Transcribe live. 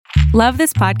Love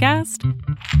this podcast?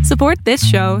 Support this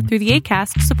show through the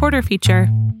Acast supporter feature.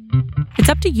 It's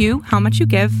up to you how much you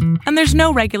give, and there's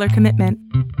no regular commitment.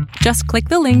 Just click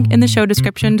the link in the show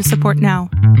description to support now.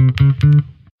 9,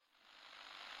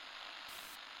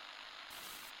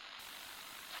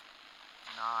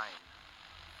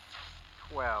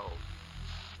 12.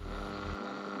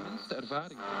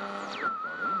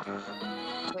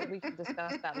 But we can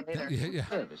discuss that later. Yeah.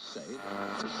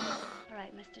 All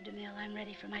right, Mr. DeMille, I'm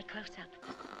ready for my close-up.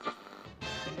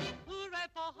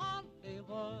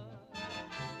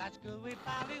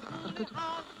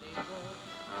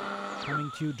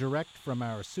 Coming to you direct from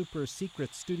our super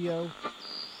secret studio.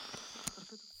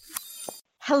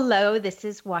 Hello, this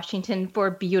is Washington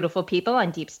for Beautiful People on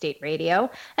Deep State Radio,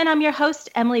 and I'm your host,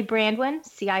 Emily Brandwin,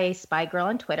 CIA Spy Girl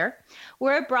on Twitter.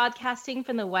 We're broadcasting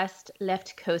from the West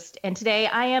Left Coast, and today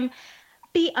I am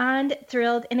beyond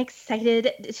thrilled and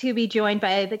excited to be joined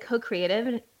by the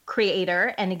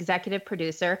creator and executive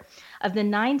producer of the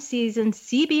 9-season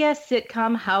CBS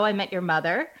sitcom How I Met Your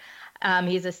Mother.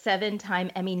 He's a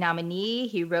 7-time Emmy nominee.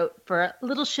 He wrote for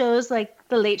little shows like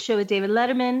The Late Show with David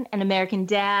Letterman and American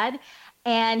Dad.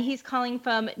 And he's calling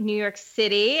from New York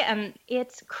City. And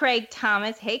it's Craig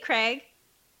Thomas. Hey, Craig.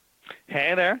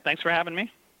 Hey there. Thanks for having me.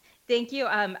 Thank you.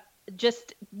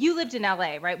 You lived in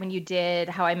LA, right, when you did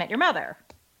How I Met Your Mother?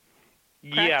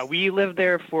 Correct? Yeah, we lived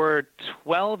there for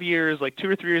 12 years, like 2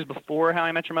 or 3 years before How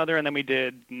I Met Your Mother, and then we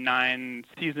did 9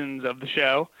 seasons of the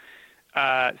show.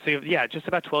 So yeah, just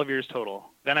about 12 years total.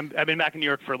 Then I've been back in New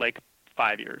York for like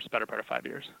 5 years, better part of 5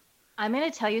 years. I'm going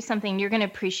to tell you something. You're going to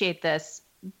appreciate this,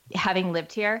 having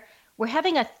lived here. We're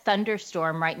having a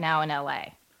thunderstorm right now in LA.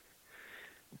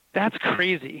 That's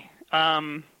crazy.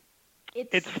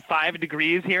 It's 5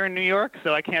 degrees here in New York,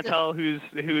 so I can't tell who's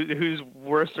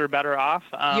worse or better off.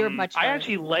 You're much better.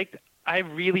 I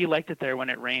really liked it there when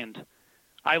it rained.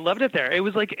 I loved it there. It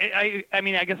was like, I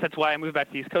mean, I guess that's why I moved back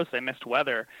to the East Coast. I missed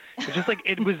weather. It's just like,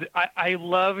 it was, I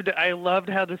loved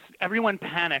how everyone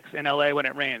panics in LA when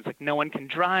it rains. Like, no one can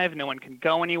drive, no one can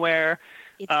go anywhere.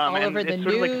 It's all over the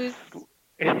news.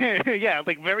 Yeah,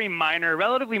 like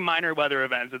relatively minor weather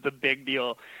events. It's a big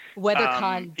deal.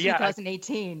 WeatherCon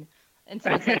 2018. And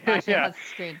someone said, flashing on the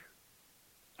screen.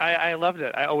 I loved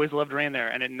it. I always loved rain there,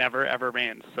 and it never, ever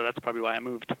rains. So that's probably why I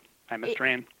moved. I missed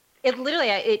rain. It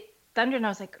literally, thundered, and I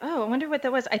was like, oh, I wonder what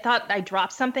that was. I thought I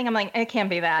dropped something. I'm like, it can't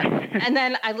be that. And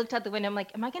then I looked out the window. I'm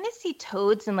like, am I going to see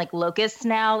toads and like locusts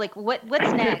now? Like,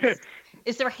 what's next?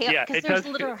 Is there hail? Because there's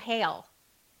literal hail.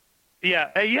 Yeah,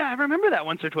 I remember that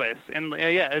once or twice. And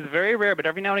it's very rare, but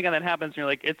every now and again that happens, and you're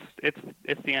like, it's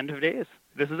the end of days.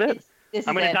 This is it.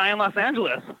 I'm going to die in Los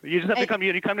Angeles. You just have to come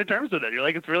to terms with it. You're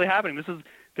like, it's really happening.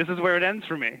 This is where it ends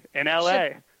for me in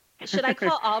LA. Should I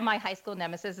call all my high school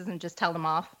nemesis and just tell them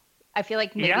off? I feel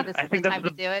like maybe this is the time to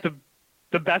do it.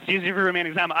 The best use of your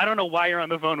remaining time. I don't know why you're on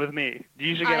the phone with me.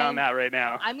 You should get on that right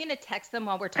now. I'm going to text them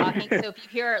while we're talking. So if you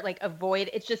hear like a void,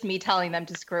 it's just me telling them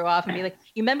to screw off and be like,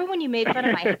 you remember when you made fun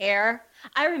of my hair?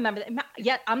 I remember that.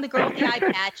 Yeah, I'm the girl with the eye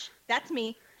patch. That's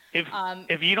me.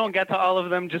 If you don't get to all of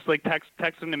them, just like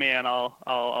text them to me and I'll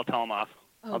tell them off.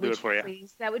 I'll do it for you.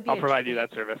 Please? That would be. I'll provide you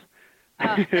that service.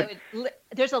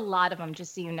 There's a lot of them,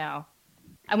 just so you know.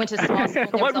 I went to small school.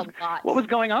 There was a lot. What was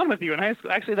going on with you in high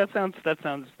school? Actually, that sounds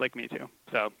like me too.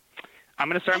 So I'm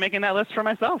going to start making that list for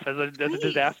myself as a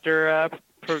disaster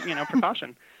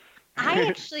precaution. I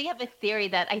actually have a theory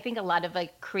that I think a lot of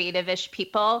like creative-ish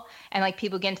people and like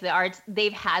people get into the arts,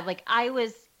 they've had like, I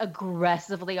was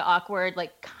aggressively awkward,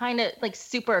 like kind of like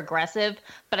super aggressive,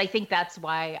 but I think that's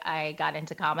why I got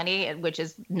into comedy, which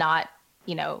is not,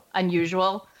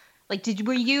 unusual. Like,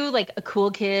 were you like a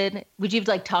cool kid? Would you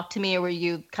like talk to me, or were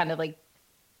you kind of like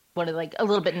a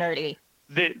little bit nerdy?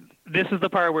 This is the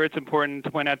part where it's important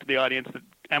to point out to the audience that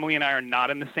Emily and I are not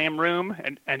in the same room,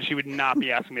 and she would not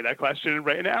be asking me that question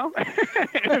right now.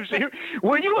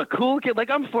 Were you a cool kid? Like,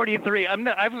 I'm 43. I'm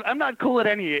not cool at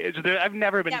any age. I've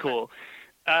never been cool.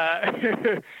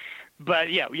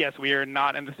 But yes, we are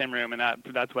not in the same room, and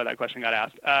that's why that question got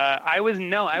asked. I was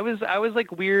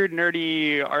like weird,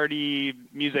 nerdy, arty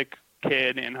music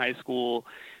kid in high school,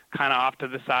 kind of off to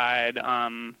the side.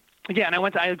 And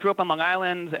I grew up on Long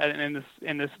Island in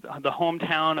the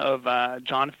hometown of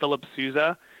John Philip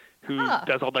Sousa, who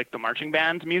does all like the marching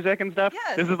band music and stuff.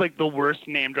 Yes. This is like the worst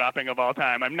name dropping of all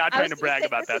time. I'm not trying to brag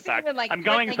about that fact. Like, I'm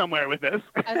going somewhere with this.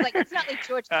 I was like, it's not like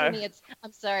George Clooney. It's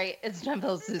John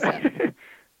Philip Sousa.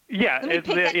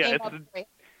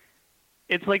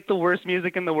 it's like the worst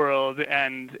music in the world,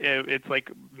 and it's like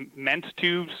meant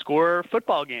to score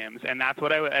football games. And that's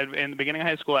what in the beginning of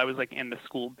high school, I was like in the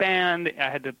school band. I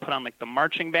had to put on like the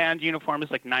marching band uniform.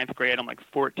 It's like 9th grade. I'm like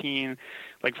 14,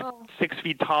 like 6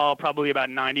 feet tall, probably about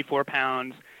 94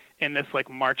 pounds, in this like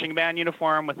marching band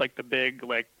uniform with like the big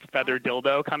like feather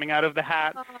dildo coming out of the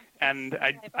hat. And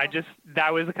I just,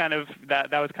 that was kind of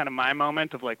my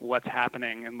moment of like, what's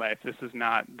happening in life? This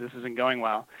isn't going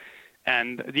well.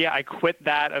 And yeah, I quit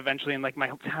that eventually, and like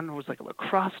my town was like a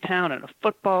lacrosse town and a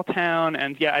football town.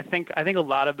 And yeah, I think a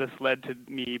lot of this led to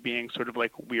me being sort of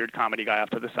like weird comedy guy off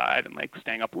to the side and like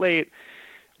staying up late,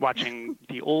 watching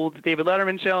the old David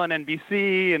Letterman show on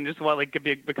NBC, and just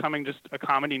becoming just a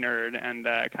comedy nerd and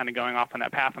kind of going off on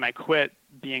that path. And I quit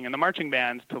being in the marching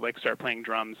band to like start playing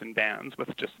drums in bands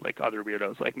with just like other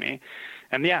weirdos like me.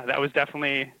 And yeah, that was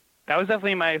definitely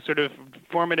my sort of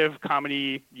formative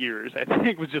comedy years. I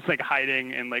think was just like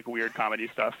hiding in like weird comedy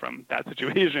stuff from that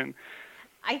situation.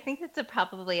 I think it's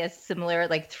probably a similar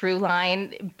like through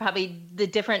line. Probably the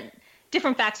different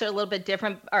facts are a little bit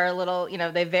different, are a little,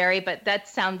 they vary, but that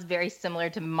sounds very similar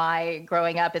to my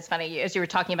growing up. It's funny, as you were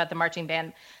talking about the marching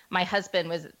band, my husband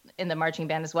was in the marching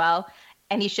band as well,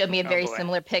 and he showed me a very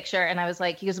similar picture, and I was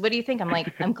like, he goes, what do you think? I'm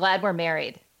like, I'm glad we're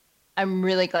married. I'm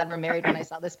really glad we're married when I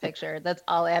saw this picture. That's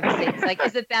all I have to say. He's like,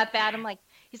 is it that bad? I'm like,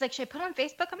 he's like, should I put it on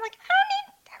Facebook? I'm like,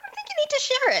 I don't think you need to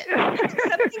share it.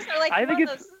 Some things are like,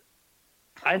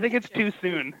 I think it's too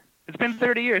soon. It's been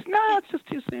 30 years. No, it's just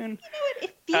too soon.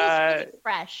 It feels really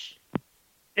fresh.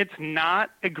 It's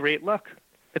not a great look.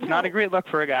 It's not a great look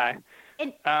for a guy.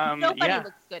 And nobody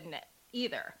looks good in it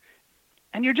either.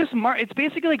 And you're just it's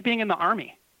basically like being in the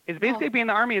army. It's basically being in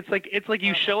the army. It's like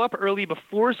you show up early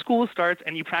before school starts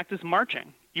and you practice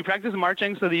marching. You practice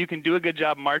marching so that you can do a good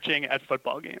job marching at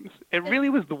football games. It really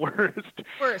was the worst.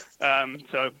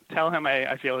 So tell him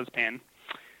I feel his pain.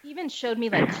 He even showed me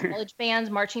like college bands,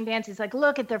 marching bands. He's like,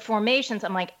 look at their formations.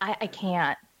 I'm like, I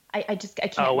can't. I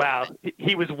can't. Oh, wow.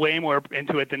 He was way more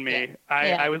into it than me.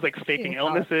 Yeah. I was like faking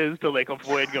illnesses to like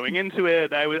avoid going into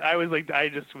it. I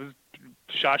just was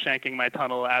Shawshanking my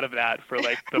tunnel out of that for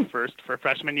like for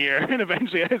freshman year. And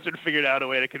eventually I sort of figured out a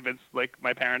way to convince like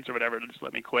my parents or whatever to just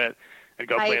let me quit and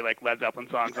go play like Led Zeppelin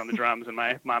songs on the drums in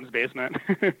my mom's basement.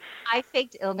 I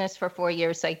faked illness for 4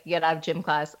 years so I could get out of gym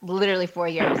class, literally 4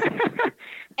 years.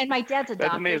 And my dad's a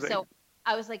doctor, so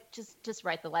I was like, just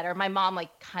write the letter. My mom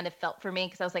like kind of felt for me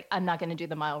because I was like, I'm not going to do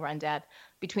the mile run, Dad.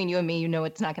 Between you and me,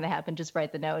 it's not going to happen. Just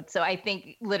write the note. So I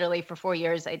think literally for 4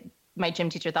 years, my gym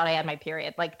teacher thought I had my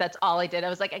period. Like that's all I did. I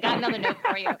was like, I got another note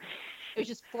for you. It was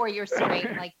just 4 years straight.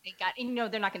 Like they got, and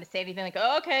they're not going to say anything. Like,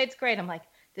 oh, okay, it's great. I'm like,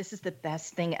 this is the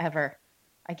best thing ever.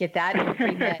 I get that in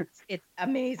 3 minutes. It's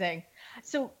amazing.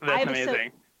 So that's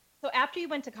amazing. So after you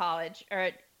went to college,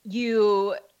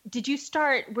 did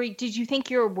you think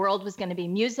your world was going to be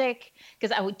music?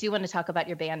 Because I do want to talk about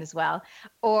your band as well.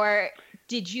 Or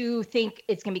did you think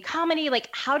it's going to be comedy? Like,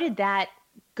 how did that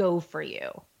go for you?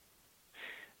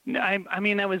 No, I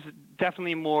mean, that was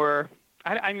definitely more.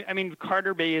 I mean,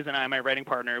 Carter Bays and I, my writing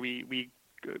partner, we've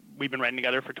been writing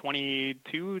together for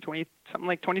 22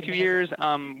 years.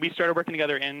 We started working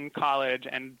together in college,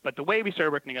 but the way we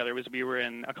started working together was we were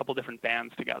in a couple different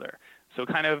bands together. So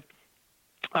kind of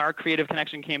our creative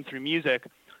connection came through music,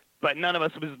 but none of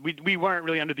us we weren't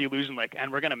really under the illusion like,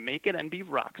 and we're gonna make it and be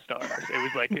rock stars.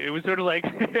 It was sort of like,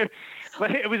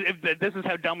 this is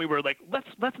how dumb we were. Like,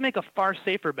 let's make a far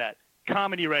safer bet.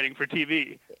 Comedy writing for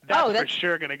TV. That's for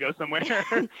sure going to go somewhere.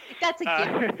 That's a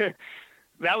given.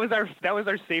 That was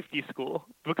our safety school.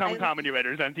 Become comedy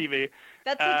writers on TV.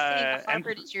 That's like saying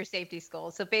Harvard is your safety school.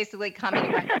 So basically,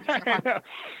 comedy writers are Harvard.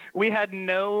 We had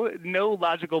no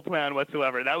logical plan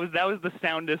whatsoever. That was the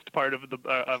soundest part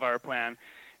of our plan.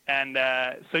 And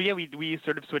so yeah, we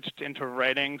sort of switched into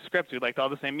writing scripts. We liked all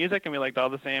the same music and we liked all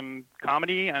the same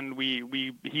comedy. And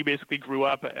he basically grew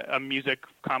up a music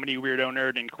comedy weirdo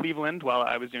nerd in Cleveland while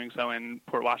I was doing so in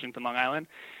Port Washington, Long Island.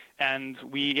 And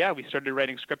we started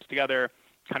writing scripts together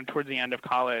kind of towards the end of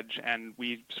college. And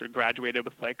we sort of graduated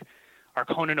with like our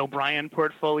Conan O'Brien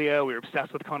portfolio. We were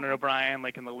obsessed with Conan O'Brien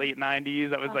like in the late 90s.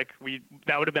 That was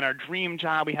that would have been our dream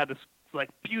job. We had this like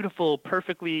beautiful,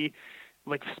 perfectly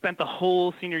like spent the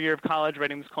whole senior year of college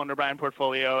writing this Conan O'Brien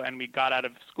portfolio, and we got out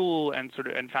of school and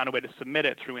found a way to submit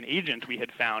it through an agent we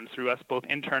had found through us both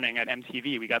interning at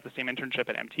MTV. We got the same internship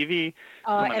at MTV.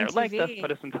 Someone there liked us,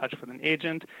 put us in touch with an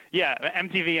agent. Yeah,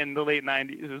 MTV in the late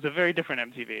 90s. It was a very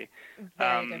different MTV.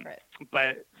 Very different.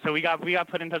 But so we got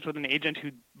put in touch with an agent who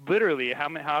literally, how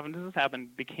often does this happen,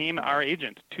 became our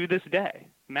agent to this day.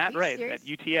 Matt Wright at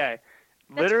UTA.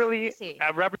 Literally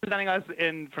representing us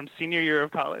from senior year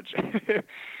of college.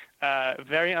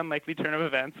 very unlikely turn of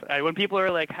events. When people are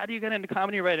like, how do you get into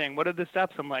comedy writing? What are the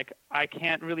steps? I'm like, I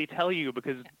can't really tell you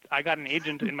because I got an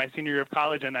agent in my senior year of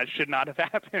college and that should not have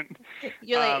happened.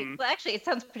 You're like, well, actually, it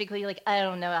sounds pretty cool. You're like, I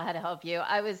don't know how to help you.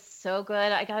 I was so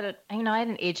good. I had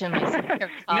an agent in my senior year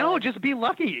of college. No, just be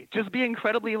lucky. Just be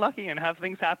incredibly lucky and have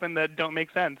things happen that don't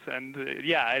make sense. And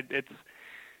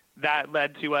that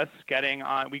led to us getting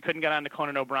on. We couldn't get on to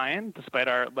Conan O'Brien, despite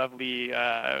our lovely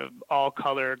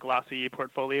all-color glossy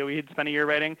portfolio we had spent a year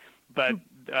writing. But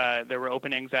there were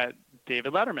openings at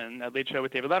David Letterman, at Late Show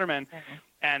with David Letterman.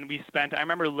 And I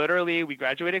remember literally, we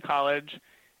graduated college.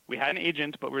 We had an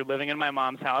agent, but we were living in my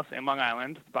mom's house in Long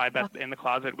Island. I bet in the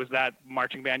closet was that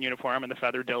marching band uniform and the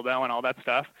feather dildo and all that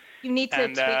stuff. You need to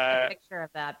tweet a picture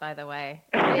of that, by the way.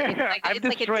 I've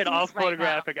destroyed all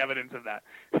photographic evidence of that.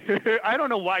 I don't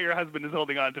know why your husband is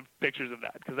holding on to pictures of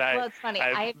that, because it's funny.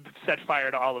 I set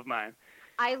fire to all of mine.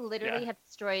 I literally have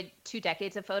destroyed 2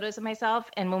 decades of photos of myself.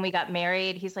 And when we got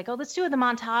married, he's like, oh, let's do the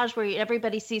montage where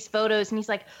everybody sees photos. And he's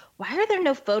like, why are there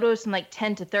no photos from like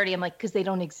 10 to 30? I'm like, because they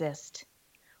don't exist.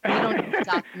 We don't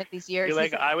document these years. You're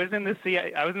like, I was in the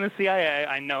CIA.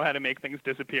 I know how to make things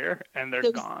disappear, and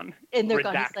they're gone. And they're redacted.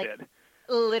 gone. He's like,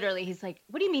 literally, he's like,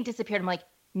 what do you mean disappeared? I'm like,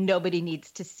 nobody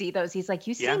needs to see those. He's like,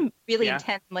 you seem really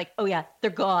intense. I'm like, oh yeah, they're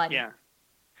gone. Yeah.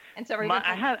 And so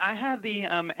I had the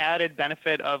added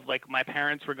benefit of like my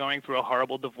parents were going through a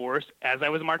horrible divorce as I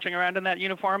was marching around in that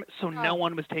uniform, so no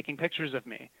one was taking pictures of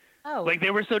me. Oh. Like they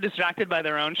were so distracted by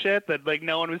their own shit that like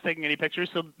no one was taking any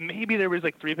pictures. So maybe there was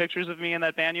like 3 pictures of me in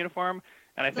that band uniform,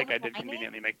 and I think I did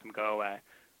conveniently make them go away.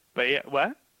 But yeah,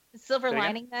 what? Silver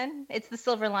lining then? It's the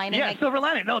silver lining. Yeah, silver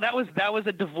lining. No, that was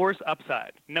a divorce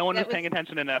upside. No one was paying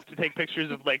attention enough to take pictures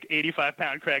of like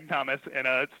 85-pound Craig Thomas in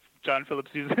a John Philip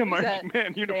Sousa marching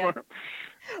band uniform.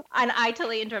 Yeah. And I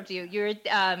totally interrupt you. You're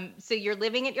so you're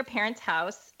living at your parents'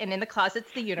 house, and in the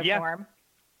closet's the uniform.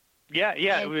 Yeah.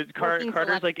 It was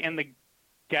Carter's like in the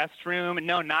guest room.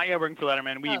 No, not yet working for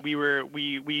Letterman.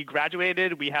 We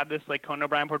graduated. We had this like Conan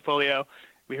O'Brien portfolio.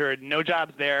 We heard no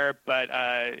jobs there, but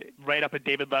write up a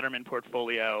David Letterman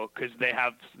portfolio because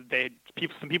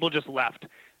some people just left,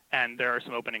 and there are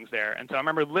some openings there. And so I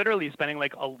remember literally spending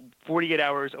like 48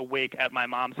 hours awake at my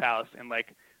mom's house in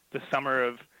like the summer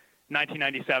of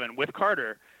 1997 with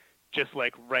Carter, just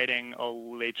like writing a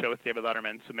Late Show with David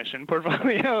Letterman submission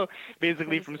portfolio,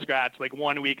 basically from scratch, like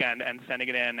one weekend, and sending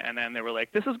it in. And then they were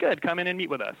like, this is good, come in and meet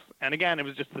with us. And again, it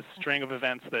was just a string of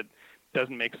events that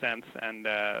doesn't make sense and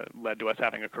led to us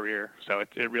having a career. So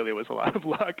it really was a lot of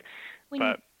luck.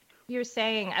 You're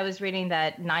saying, I was reading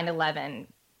that 9/11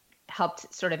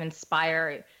 helped sort of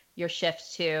inspire your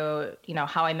shift to,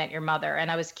 How I Met Your Mother.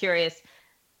 And I was curious,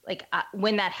 like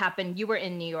when that happened, you were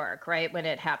in New York, right? When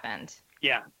it happened.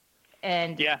 Yeah.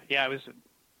 And yeah, I was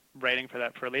writing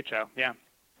for a Late Show. Yeah.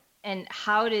 And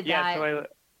how did that? So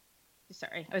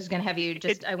Sorry, I was going to have you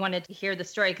I wanted to hear the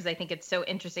story because I think it's so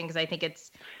interesting because I think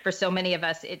it's, for so many of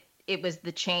us, it was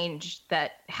the change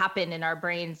that happened in our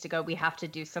brains to go, we have to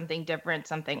do something different,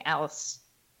 something else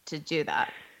to do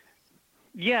that.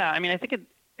 Yeah, I mean, I think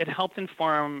it helped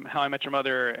inform How I Met Your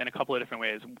Mother in a couple of different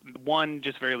ways. One,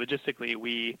 just very logistically,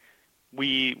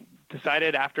 we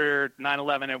decided after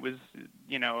 9/11 it was,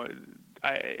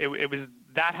 it was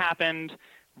that happened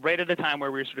right at the time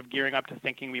where we were sort of gearing up to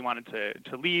thinking we wanted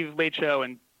to leave Late Show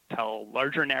and tell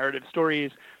larger narrative stories.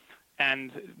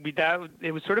 And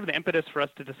it was sort of the impetus for us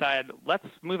to decide, let's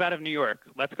move out of New York.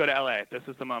 Let's go to LA. This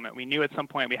is the moment. We knew at some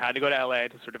point we had to go to LA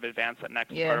to sort of advance that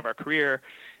next part of our career.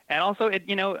 And also, I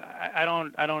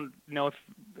don't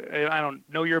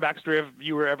know your backstory if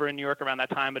you were ever in New York around that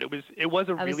time, but it was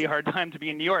a really hard time to be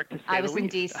in New York, to say I was the in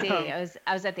least. DC.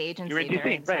 I was at the agency. You were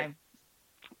in DC, right?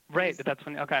 Right. That's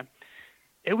when. Okay.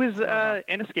 It was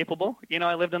inescapable.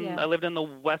 I lived in the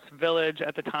West Village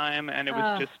at the time, and it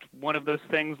was just one of those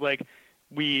things like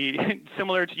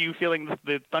similar to you feeling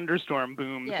the thunderstorm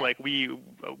booms. Yeah. Like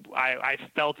I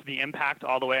felt the impact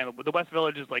all the way. And the West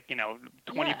Village is like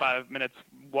 25 minutes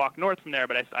walk north from there,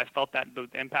 but I felt the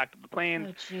impact of the planes.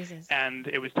 Oh, Jesus. And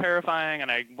it was terrifying. And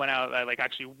I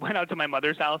actually went out to my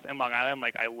mother's house in Long Island.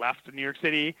 Like I left New York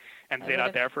City and stayed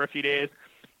out there for a few days.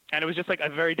 And it was just like a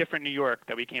very different New York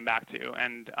that we came back to.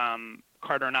 And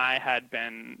Carter and I had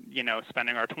been,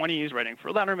 spending our 20s writing for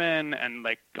Letterman and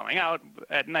like going out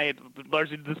at night,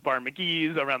 largely to this bar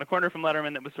McGee's around the corner from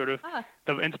Letterman that was sort of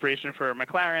the inspiration for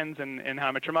McLaren's and How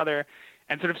I Met Your Mother,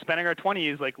 and sort of spending our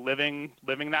 20s like living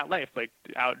that life, like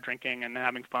out drinking and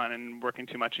having fun and working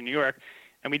too much in New York.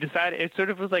 And we decided, it sort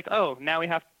of was like, oh, now we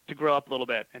have to grow up a little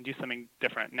bit and do something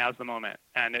different. Now's the moment.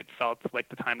 And it felt like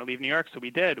the time to leave New York. So we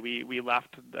did. We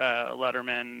left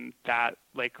Letterman that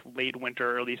like late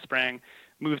winter, early spring,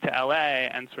 moved to LA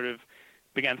and sort of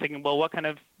began thinking, well, what kind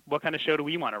of show do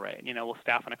we want to write? You know, we'll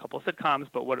staff on a couple of sitcoms,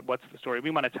 but what's the story we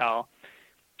want to tell?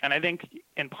 And I think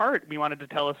in part we wanted to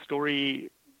tell a story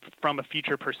from a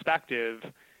future perspective,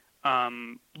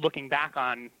 looking back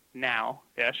on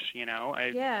now-ish, you know.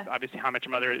 Obviously, How I Met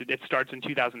Your Mother, it starts in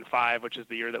 2005, which is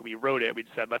the year that we wrote it. We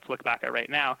said, let's look back at right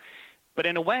now. But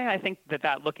in a way, I think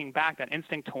that looking back, that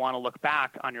instinct to want to look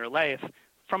back on your life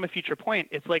from a future point,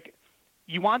 it's like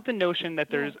you want the notion that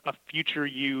there's a future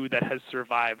you that has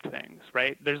survived things,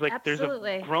 right? There's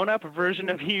a grown-up version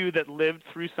of you that lived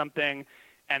through something,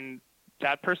 and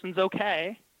that person's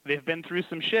okay. They've been through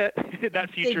some shit, that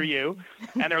future you,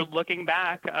 and they're looking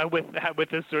back with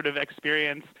this sort of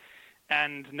experience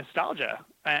and nostalgia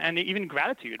and even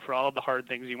gratitude for all of the hard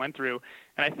things you went through.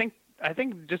 And I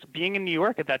think just being in New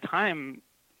York at that time,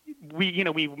 we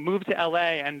moved to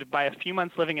LA, and by a few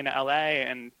months living in LA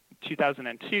in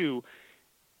 2002,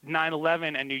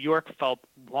 9/11 and New York felt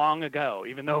long ago,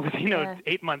 even though it was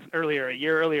 8 months earlier, a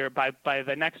year earlier. By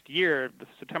the next year,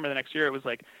 September the next year, it was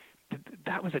like,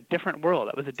 that was a different world.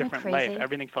 That was a different life.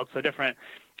 Everything felt so different.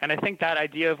 And I think that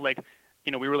idea of like,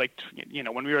 we were like,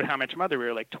 when we were at How I Met Your Mother, we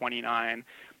were like 29.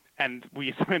 And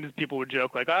sometimes people would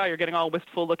joke like, oh, you're getting all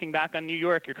wistful looking back on New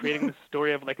York. You're creating this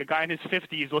story of like a guy in his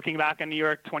 50s looking back on New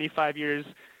York 25 years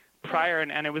prior.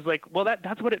 And it was like, well,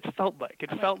 that's what it felt like. It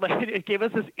felt like it gave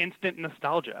us this instant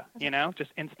nostalgia,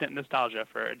 just instant nostalgia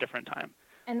for a different time.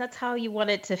 And that's how you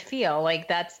want it to feel. Like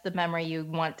that's the memory you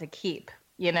want to keep.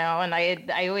 And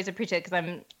I always appreciate it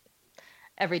because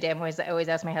every day I always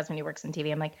ask my husband, he works in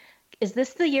TV, I'm like, is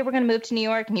this the year we're going to move to New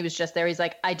York? And he was just there. He's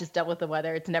like, I just dealt with the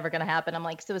weather. It's never going to happen. I'm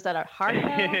like, so is that a hard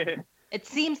no? It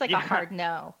seems like a hard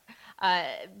no.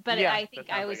 But I think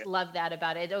I always loved that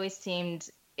about it. It always seemed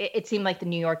like the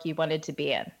New York you wanted to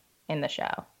be in the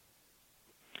show.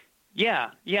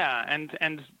 Yeah.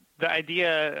 And the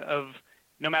idea of,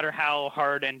 no matter how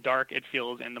hard and dark it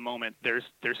feels in the moment, there's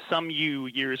some you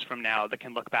years from now that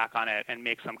can look back on it and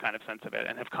make some kind of sense of it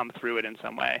and have come through it in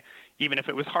some way. Even if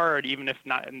it was hard, even if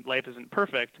not, life isn't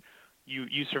perfect,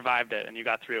 you survived it and you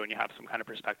got through and you have some kind of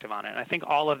perspective on it. And I think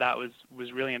all of that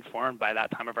was really informed by that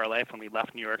time of our life when we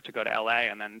left New York to go to LA,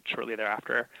 and then shortly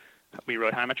thereafter we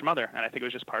wrote How I Met Your Mother. And I think it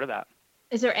was just part of that.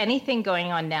 Is there anything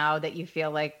going on now that you feel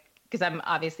like, because I'm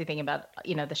obviously thinking about,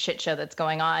 the shit show that's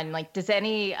going on. Like, does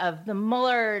any of the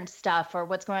Mueller stuff or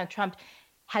what's going on with Trump,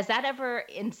 does that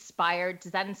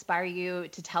inspire you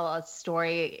to tell a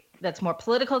story that's more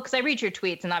political? Because I read your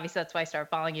tweets, and obviously that's why I started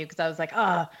following you, because I was like,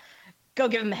 oh, go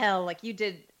give him hell. Like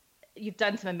you've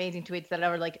done some amazing tweets that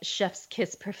are like chef's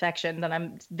kiss perfection that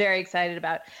I'm very excited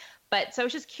about. But so I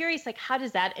was just curious, like, how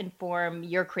does that inform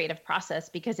your creative process?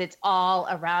 Because it's all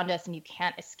around us and you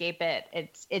can't escape it.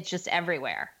 It's just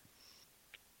everywhere.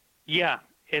 Yeah,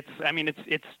 it's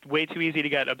way too easy to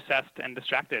get obsessed and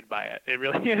distracted by it. It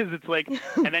really is. It's like,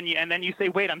 and then you say,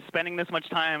 wait, I'm spending this much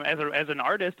time as an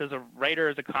artist, as a writer,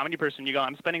 as a comedy person. You go,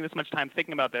 I'm spending this much time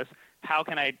thinking about this. How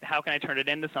can I turn it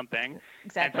into something?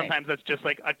 Exactly. And sometimes that's just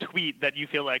like a tweet that you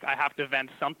feel like I have to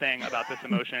vent something about this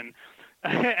emotion.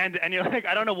 and you're like,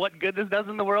 I don't know what good this does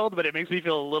in the world, but it makes me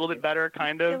feel a little bit better,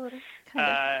 kind of.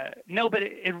 No, but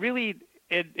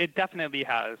it definitely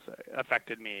has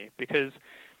affected me because.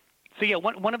 So yeah,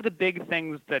 one of the big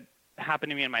things that happened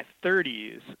to me in my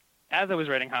 30s, as I was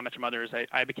writing How I Met Your Mother, is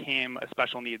I became a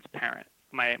special needs parent.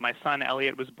 My son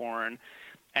Elliot was born,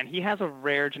 and he has a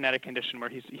rare genetic condition where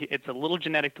it's a little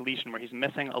genetic deletion where he's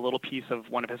missing a little piece of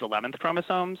one of his 11th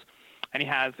chromosomes, and it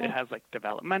has like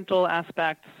developmental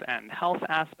aspects and health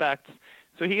aspects.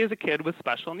 So he is a kid with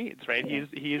special needs, right?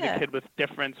 He's a kid with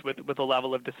difference, with a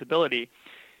level of disability.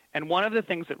 And one of the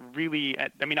things that really,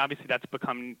 obviously that's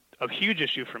become a huge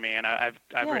issue for me, and I've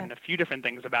written a few different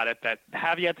things about it that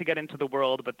have yet to get into the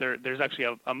world, but there's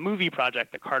actually a movie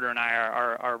project that Carter and I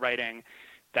are writing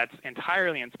that's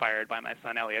entirely inspired by my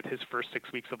son Elliot, his first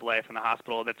 6 weeks of life in the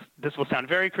hospital. This will sound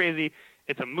very crazy.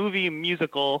 It's a movie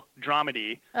musical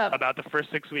dramedy about the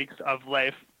first 6 weeks of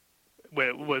life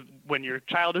when your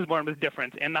child is born with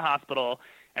difference in the hospital,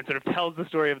 and sort of tells the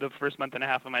story of the first month and a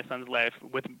half of my son's life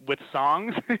with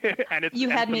songs. And it's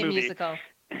a musical.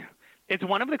 It's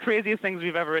one of the craziest things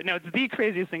we've ever written. No, it's the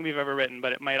craziest thing we've ever written,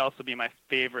 but it might also be my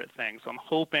favorite thing. So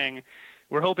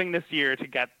we're hoping this year to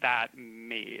get that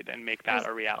made and make that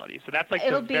a reality. So that's like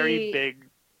very big.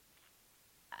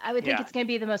 I would think it's going to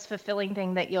be the most fulfilling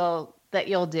thing that you'll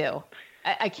do.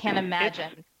 I can't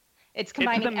imagine. It's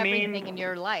combining everything in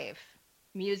your life.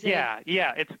 music.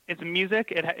 Yeah. It's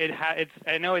music. It's.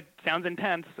 I know it sounds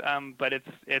intense, but it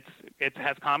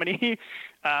has comedy.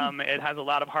 It has a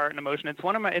lot of heart and emotion.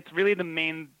 It's really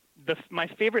my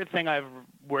favorite thing I've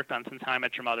worked on since How I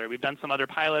Met Your Mother. We've done some other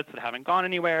pilots that haven't gone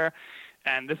anywhere,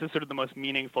 and this is sort of the most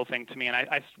meaningful thing to me. And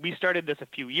we started this a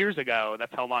few years ago.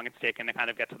 That's how long it's taken to kind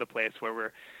of get to the place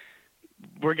where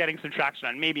we're getting some traction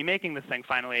on maybe making this thing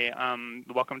finally.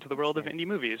 Welcome to the world of indie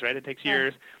movies, right? It takes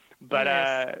years, but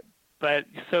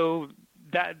so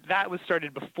that was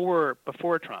started before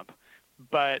Trump.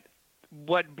 But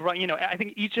what brought, I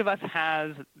think each of us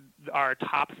has our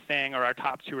top thing or our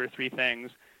top 2 or 3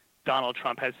 things Donald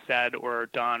Trump has said or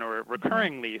done or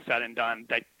recurringly said and done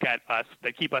that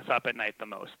keep us up at night the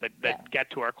most, that get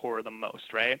to our core the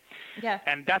most, right? Yeah.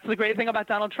 And that's the great thing about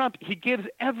Donald Trump. He gives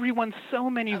everyone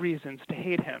so many reasons to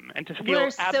hate him and to feel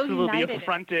absolutely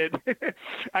affronted.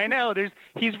 I know.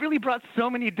 He's really brought so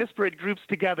many disparate groups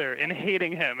together in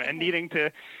hating him and needing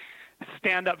to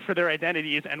stand up for their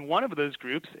identities. And one of those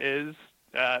groups is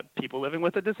people living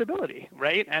with a disability,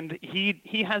 right? And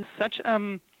he has such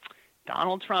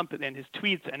Donald Trump in his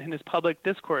tweets and in his public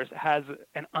discourse has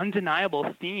an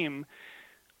undeniable theme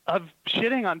of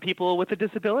shitting on people with a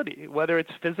disability, whether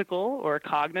it's physical or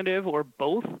cognitive or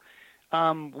both.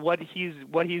 What he's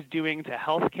doing to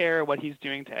healthcare, what he's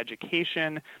doing to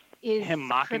education, him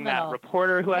mocking criminal. that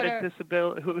reporter who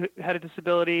had a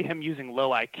disability, him using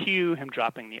low IQ, him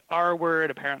dropping the R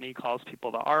word. Apparently, he calls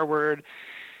people the R word.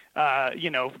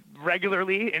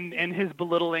 Regularly in his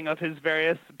belittling of his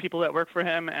various people that work for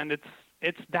him. And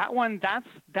it's that one,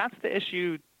 that's the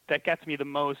issue that gets me the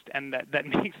most and that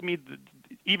makes me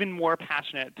even more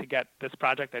passionate to get this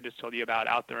project I just told you about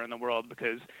out there in the world,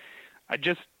 because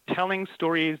just telling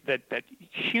stories that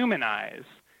humanize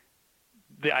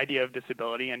the idea of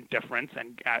disability and difference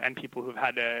and people who've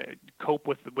had to cope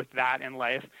with that in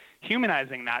life,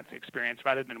 humanizing that experience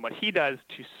rather than what he does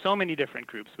to so many different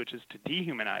groups, which is to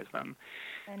dehumanize them.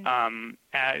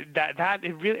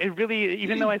 It really,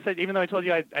 even though I told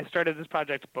you I started this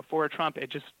project before Trump, it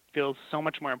just feels so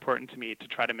much more important to me to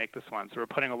try to make this one. So we're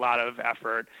putting a lot of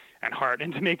effort and heart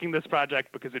into making this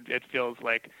project because it feels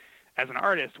like, as an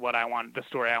artist, the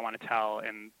story I want to tell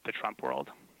in the Trump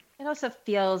world. It also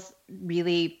feels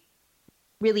really,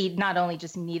 really not only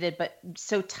just needed, but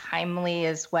so timely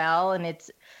as well. And it's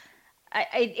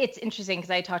interesting because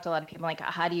I talked to a lot of people like,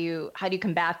 how do you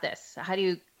combat this? How do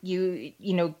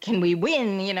you can we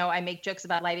win? I make jokes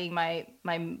about lighting my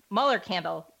Mueller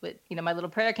candle with, my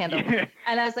little prayer candle.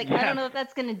 And I was like, I don't know if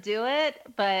that's going to do it,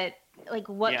 but like,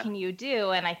 what can you do?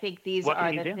 And I think these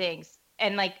are the things.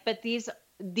 And but these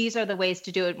are the ways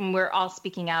to do it. And we're all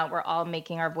speaking out. We're all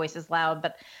making our voices loud.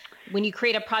 But when you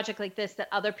create a project like this that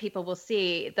other people will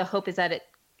see, the hope is that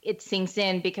it sinks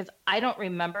in, because I don't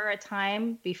remember a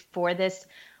time before this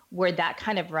where that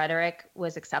kind of rhetoric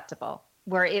was acceptable,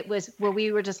 where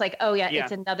we were just like, oh yeah,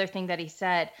 it's another thing that he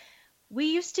said. We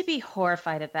used to be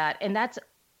horrified at that. And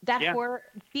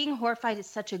being horrified is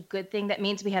such a good thing. That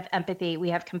means we have empathy, we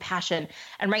have compassion.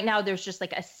 And right now there's just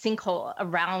like a sinkhole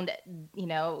around,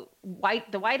 the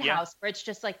White House, where it's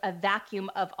just like a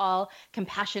vacuum of all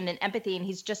compassion and empathy. And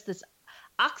he's just this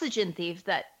oxygen thief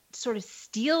that sort of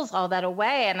steals all that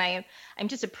away. And I'm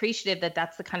just appreciative that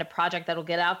that's the kind of project that'll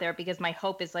get out there, because my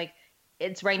hope is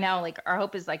it's right now, our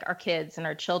hope is our kids and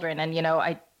our children. And,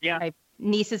 I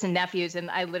nieces and nephews,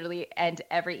 and I literally end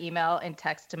every email and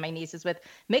text to my nieces with,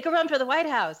 make a run for the White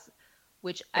House,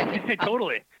 which I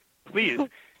totally, please.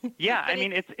 Yeah. I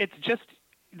mean, it's just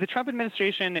the Trump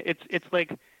administration. It's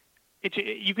like,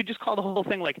 you could just call the whole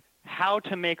thing like how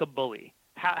to make a bully.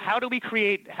 How do we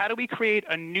create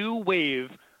a new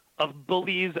wave of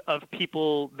bullies of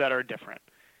people that are different?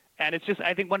 And it's just,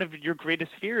 I think one of your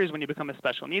greatest fears when you become a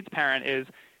special needs parent is,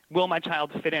 will my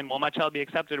child fit in? Will my child be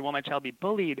accepted? Will my child be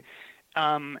bullied?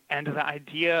 And the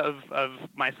idea of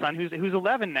my son, who's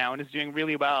 11 now and is doing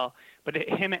really well, but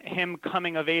him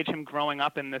coming of age, him growing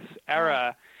up in this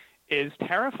era is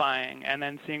terrifying. And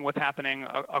then seeing what's happening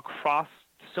across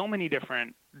so many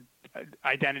different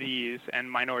identities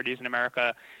and minorities in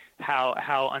America,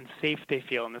 how unsafe they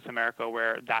feel in this America,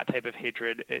 where that type of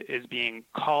hatred is being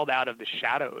called out of the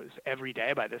shadows every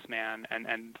day by this man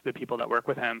and the people that work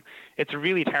with him. It's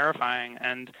really terrifying.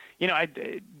 And,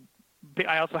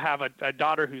 I also have a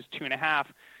daughter who's 2.5,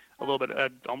 a little bit,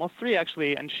 almost 3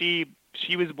 actually, and she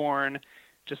was born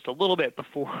just a little bit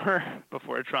before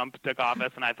Trump took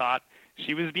office, and I thought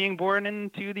she was being born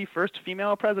into the first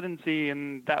female presidency,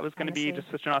 and that was going to be just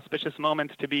such an auspicious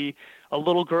moment to be a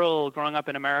little girl growing up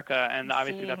in America. And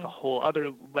obviously that's a whole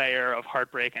other layer of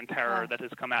heartbreak and terror that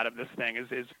has come out of this thing,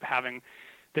 is having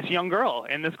this young girl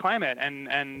in this climate.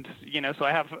 And so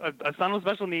I have a son with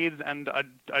special needs and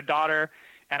a daughter,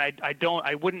 and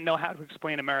I wouldn't know how to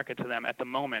explain America to them at the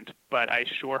moment, but I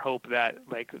sure hope that,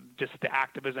 like, just the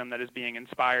activism that is being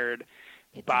inspired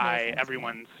by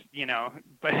everyone's,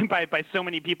 by so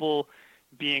many people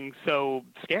being so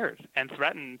scared and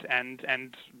threatened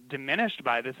and diminished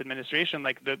by this administration,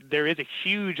 like there is a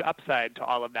huge upside to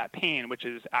all of that pain, which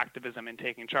is activism and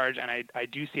taking charge. And I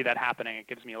do see that happening. It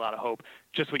gives me a lot of hope.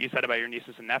 Just what you said about your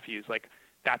nieces and nephews, like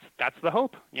that's the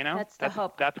hope, That's the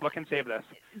hope. That's what can save this.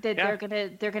 They're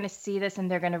gonna see this and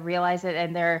they're gonna realize it.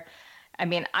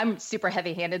 And I'm super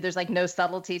heavy-handed. There's like no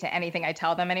subtlety to anything I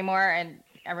tell them anymore. And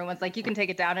everyone's like, you can take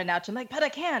it down a notch. I'm like, but I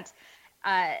can't.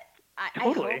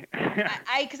 Totally.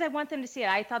 Because I want them to see it.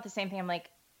 I thought the same thing. I'm like,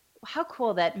 how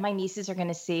cool that my nieces are going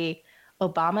to see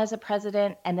Obama as a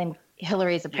president and then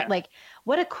Hillary as a president. Like,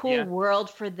 what a cool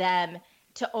world for them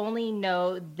to only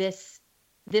know this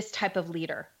type of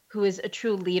leader who is a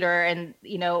true leader. And,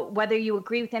 whether you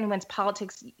agree with anyone's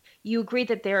politics, you agree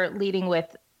that they're leading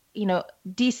with,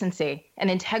 decency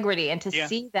and integrity. And to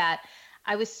see that,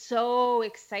 I was so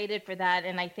excited for that.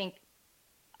 And I think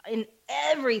in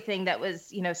everything that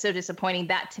was, so disappointing,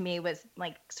 that to me was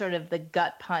like sort of the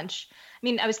gut punch. I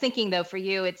mean, I was thinking though, for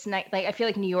you, it's not like, I feel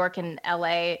like New York and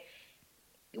LA,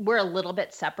 we're a little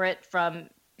bit separate from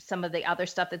some of the other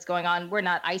stuff that's going on. We're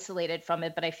not isolated from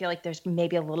it, but I feel like there's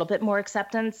maybe a little bit more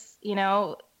acceptance,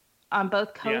 on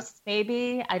both coasts,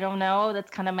 maybe. I don't know.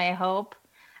 That's kind of my hope.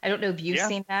 I don't know if you've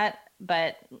seen that,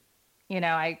 but,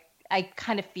 I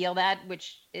kind of feel that,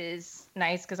 which is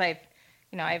nice because I've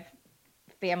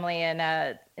family in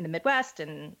the Midwest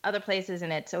and other places,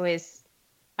 and it's always,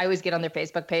 I always get on their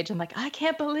Facebook page. I'm like, I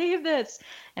can't believe this,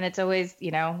 and it's always,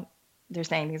 they're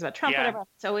saying things about Trump, whatever.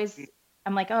 It's always,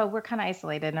 I'm like, oh, we're kind of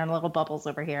isolated in our little bubbles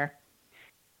over here.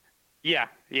 Yeah.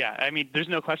 I mean, there's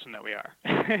no question that we are,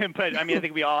 but I mean, I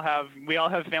think we all have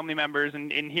family members,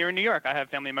 and here in New York, I have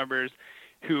family members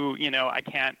who, I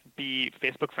can't be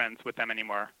Facebook friends with them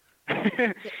anymore.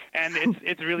 And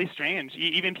it's really strange.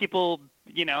 Even people,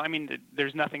 I mean,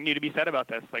 there's nothing new to be said about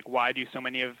this. Like, why do so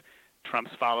many of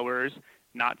Trump's followers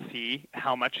not see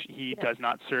how much he does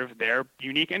not serve their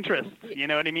unique interests? You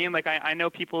know what I mean? Like, I know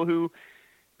people who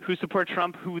support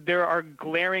Trump, who there are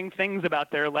glaring things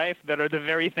about their life that are the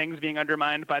very things being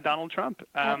undermined by Donald Trump.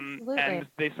 And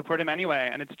they support him anyway.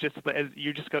 And it's just, as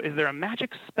you just go, is there a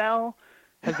magic spell?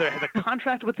 Has a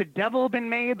contract with the devil been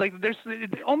made? Like, there's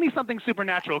only something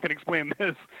supernatural can explain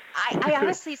this. I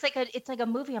honestly, it's like a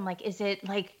movie. I'm like, is it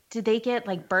like, did they get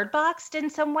like bird boxed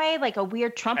in some way? Like a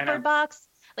weird Trump bird box?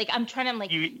 Like, I'm trying to, like,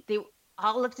 they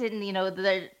all looked at,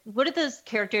 and, what are those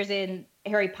characters in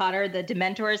Harry Potter, the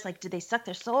Dementors? Like, did they suck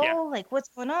their soul? Yeah. Like, what's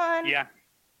going on? Yeah.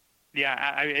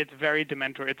 Yeah, it's very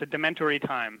Dementor. It's a Dementory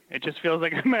time. It just feels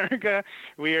like America.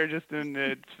 We are just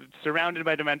surrounded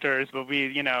by Dementors, but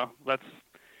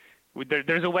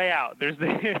there's a way out.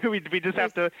 We just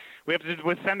have to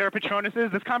send our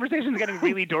Patronuses. This conversation is getting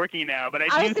really dorky now, but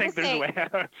I do think there's a way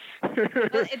out.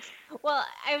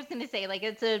 I was going to say, like,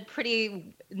 it's a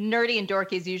pretty nerdy and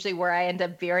dorky is usually where I end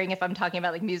up veering if I'm talking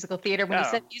about like musical theater. When you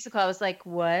said musical, I was like,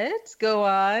 what? Go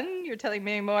on. You're telling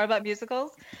me more about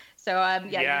musicals. So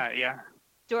yeah.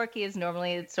 Dorky is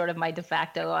normally sort of my de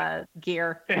facto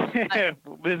gear.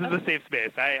 This is a safe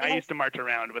space. I used to march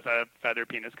around with a feather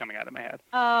penis coming out of my head.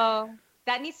 Oh,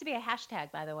 that needs to be a hashtag,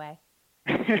 by the way.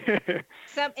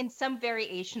 some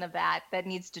variation of that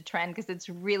needs to trend because it's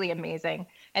really amazing,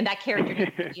 and that character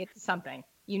needs to be something.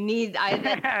 You need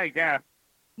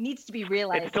needs to be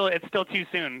realized. It's still too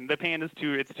soon. The pain is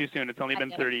too soon. It's only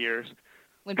been 30 years.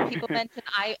 When people mention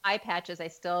eye patches, I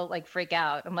still like freak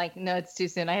out. I'm like, no, it's too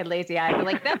soon. I had lazy eye. But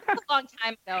like that was a long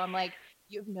time ago. I'm like,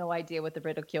 you have no idea what the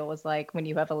ridicule was like when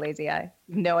you have a lazy eye.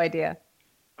 No idea.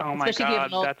 Oh my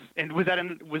God! And was that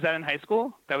in high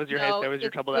school? That was your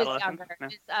troubled adolescence? No?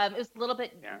 It was a little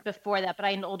bit before that. But I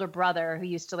had an older brother who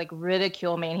used to like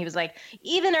ridicule me, and he was like,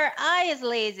 even her eye is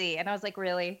lazy, and I was like,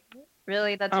 really?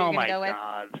 That's what you're gonna go with?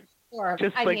 Oh my God!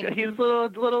 Just he's little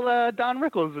Don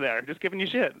Rickles there, just giving you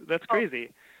shit. That's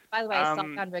crazy. By the way, I saw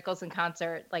Don Rickles in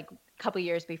concert like a couple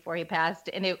years before he passed,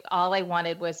 and all I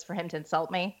wanted was for him to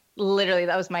insult me. Literally,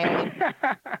 that was my only.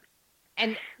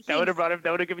 And that would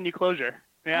have given you closure.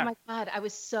 Yeah. Oh my God, I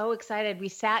was so excited. We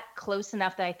sat close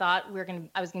enough that I thought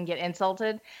I was gonna get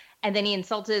insulted, and then he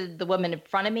insulted the woman in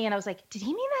front of me, and I was like, did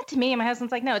he mean that to me? And my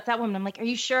husband's like, no, it's that woman. I'm like, are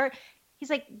you sure? He's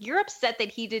like, you're upset that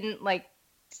he didn't like.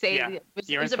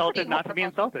 You're insulted not to be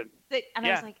insulted. And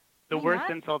I was like, the worst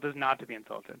insult is not to be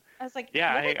insulted. I was like,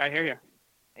 I hear you.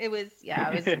 It was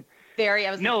very.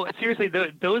 No, seriously,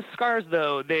 those scars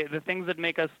though, the things that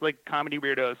make us like comedy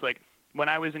weirdos, like When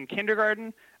I was in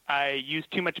kindergarten, I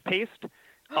used too much paste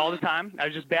all the time. I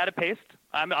was just bad at paste.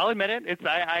 I'll admit it.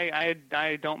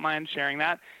 I don't mind sharing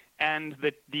that. And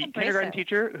the kindergarten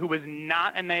teacher, who was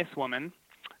not a nice woman,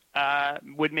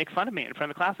 would make fun of me in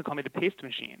front of the class and call me the paste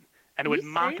machine. And would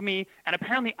mock me. And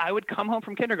apparently I would come home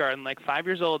from kindergarten, like 5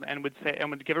 years old, and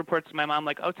would give reports to my mom,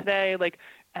 like, oh, today, like,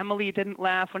 Emily didn't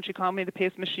laugh when she called me the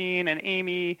paste machine, and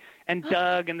Amy and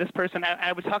Doug and this person.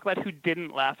 I would talk about who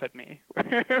didn't laugh at me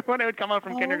when I would come home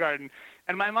from kindergarten.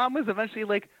 And my mom was eventually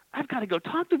like, I've got to go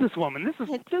talk to this woman. This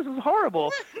is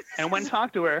horrible. And went and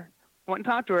talked to her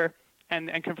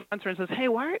and confronts her and says, hey,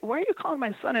 why are you calling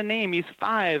my son a name? He's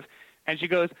 5. And she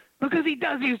goes, because he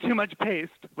does use too much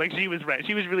paste. Like, she was right.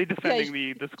 She was really defending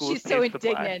the school's paste supply. She's so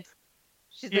indignant.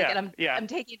 She's like, I'm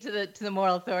taking it to the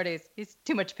moral authorities. He's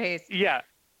too much paste. Yeah.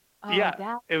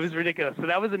 It was ridiculous. So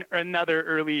that was another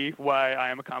early why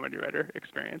I am a comedy writer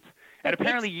experience. And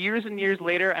apparently years and years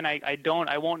later, and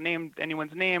I won't name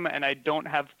anyone's name, and I don't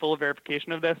have full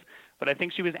verification of this, but I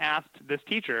think she was asked, this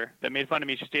teacher that made fun of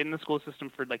me, she stayed in the school system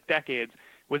for like decades,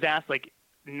 was asked like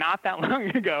not that long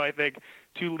ago, I think,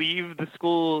 to leave the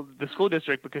school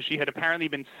district because she had apparently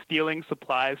been stealing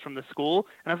supplies from the school.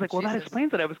 And I was like, well, that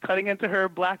explains it. I was cutting into her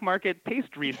black market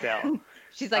paste resale.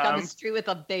 She's like on the street with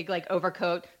a big like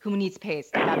overcoat. Who needs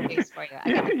paste? I got paste for you.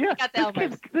 I got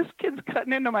the this kid's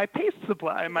cutting into my paste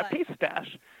supply, my paste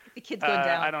stash. The kid's going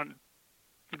down.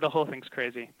 The whole thing's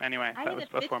crazy. Anyway, that was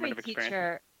a formative experience.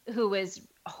 Teacher who was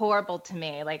horrible to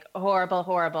me, like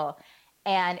horrible.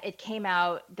 And it came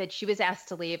out that she was asked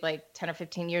to leave like 10 or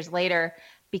 15 years later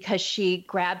because she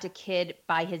grabbed a kid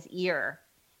by his ear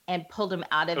and pulled him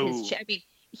out of his chair. I mean,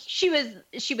 she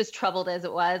was troubled as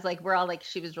it was. Like, we're all like,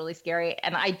 she was really scary.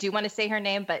 And I do want to say her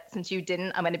name, but since you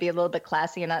didn't, I'm going to be a little bit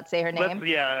classy and not say her name.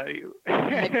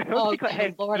 Like, Lord,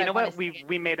 you know what?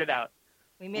 We made it out.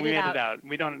 We made it out.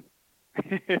 We don't.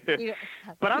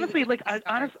 But honestly, like,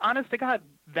 honest to God,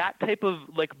 that type of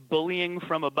like bullying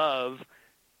from above,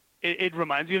 it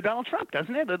reminds you of Donald Trump,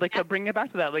 doesn't it? Like, bringing it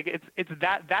back to that, like,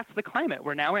 that's the climate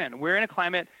we're now in. We're in a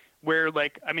climate where,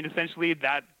 like, I mean, essentially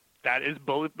that is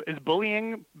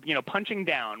bullying, punching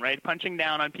down, right? Punching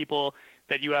down on people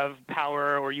that you have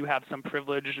power or you have some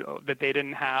privilege that they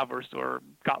didn't have or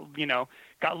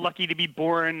got lucky to be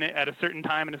born at a certain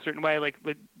time in a certain way. Like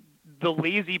the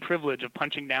lazy privilege of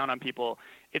punching down on people.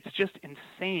 It's just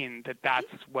insane that that's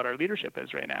what our leadership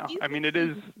is right now. I mean, it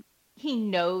is. He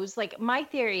knows, like, my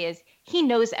theory is he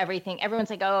knows everything. Everyone's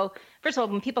like, oh, first of all,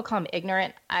 when people call him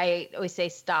ignorant, I always say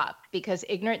stop, because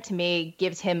ignorant to me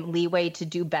gives him leeway to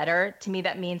do better. To me,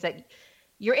 that means that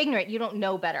you're ignorant. You don't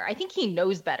know better. I think he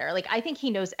knows better. Like, I think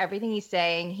he knows everything he's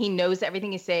saying. He knows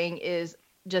everything he's saying is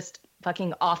just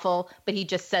fucking awful, but he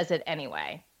just says it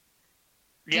anyway.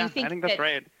 Yeah, I think that's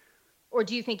right. Or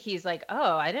do you think he's like,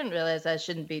 oh, I didn't realize I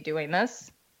shouldn't be doing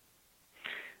this?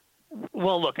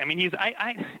 Well, look, I mean,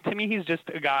 to me, he's just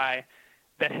a guy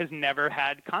that has never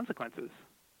had consequences.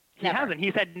 He hasn't.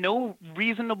 He's had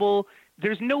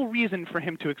there's no reason for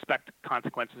him to expect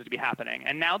consequences to be happening.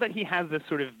 And now that he has this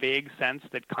sort of vague sense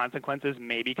that consequences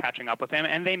may be catching up with him,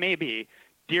 and they may be,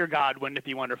 dear God, wouldn't it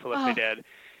be wonderful if they did?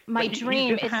 My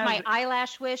dream. It's my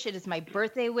eyelash wish. It is my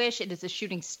birthday wish. It is a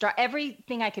shooting star.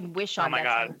 Everything I can wish on. Oh, my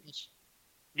God. Wish.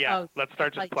 Yeah, let's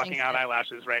start just plucking out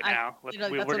eyelashes right now.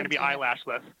 We're going to be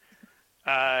eyelashless.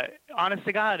 Honest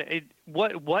to God,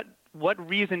 what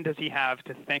reason does he have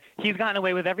to think he's gotten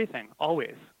away with everything?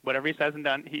 Always, whatever he says and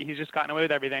done, he's just gotten away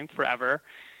with everything forever,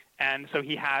 and so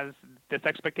he has this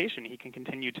expectation he can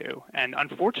continue to. And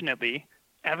unfortunately,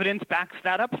 evidence backs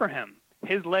that up for him.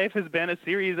 His life has been a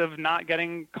series of not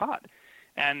getting caught,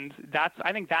 and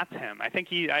I think that's him. I think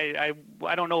I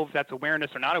don't know if that's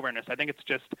awareness or not awareness. I think it's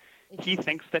just he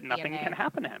thinks that nothing can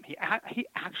happen to him. He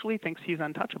actually thinks he's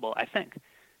untouchable. I think.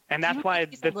 And that's why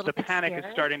the panic is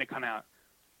starting to come out.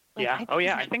 Like,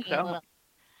 yeah. I think so.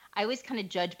 I always kind of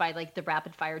judge by like the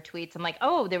rapid fire tweets. I'm like,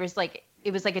 oh, it was like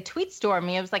a tweet storm.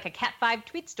 It was like a Cat 5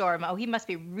 tweet storm. Oh, he must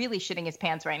be really shitting his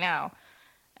pants right now.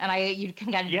 And you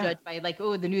can kind of judge by like,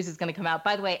 oh, the news is going to come out.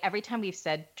 By the way, every time we've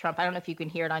said Trump, I don't know if you can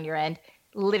hear it on your end.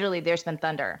 Literally, there's been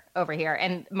thunder over here,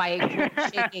 and my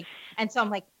shaking. And so I'm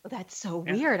like, oh, that's so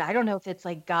weird. I don't know if it's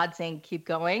like God saying keep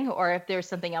going, or if there's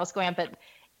something else going on. But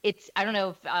I don't know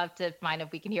if I'll have to find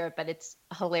if we can hear it, but it's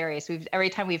hilarious. Every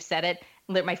time we've said it,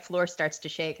 my floor starts to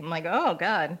shake. I'm like, oh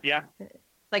God. Yeah. It's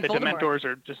like the Voldemort. Dementors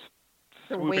are just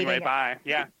swooping right by.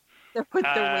 Yeah. They're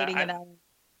waiting it out.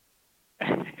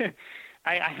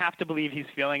 I have to believe he's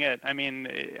feeling it. I mean,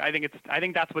 I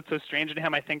think that's what's so strange to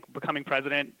him. I think becoming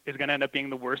president is going to end up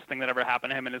being the worst thing that ever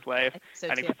happened to him in his life.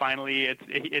 I think finally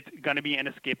it's going to be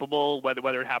inescapable,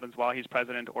 whether it happens while he's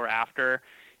president or after.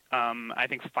 I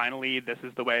think finally this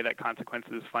is the way that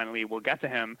consequences finally will get to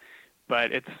him.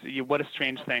 But what a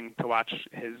strange thing to watch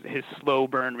his slow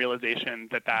burn realization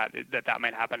that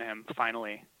might happen to him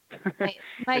finally.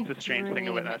 My it's a strange thing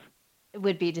to witness. It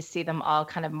would be to see them all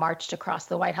kind of marched across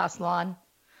the White House lawn.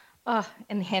 Oh,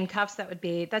 in handcuffs,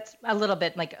 that's a little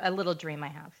bit like a little dream I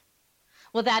have.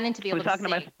 Well, that and to be able to see.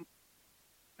 I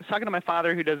was talking to my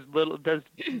father, who does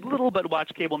little but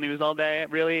watch cable news all day,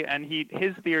 really, and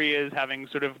his theory is, having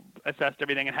sort of assessed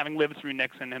everything and having lived through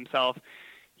Nixon himself,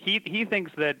 he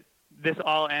thinks that this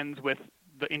all ends with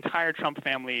the entire Trump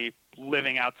family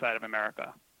living outside of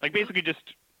America. Like, basically,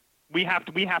 just we have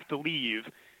to leave,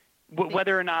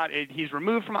 whether or not he's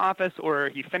removed from office or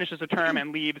he finishes a term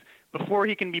and leaves before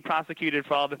he can be prosecuted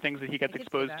for all the things that he gets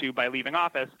exposed to by leaving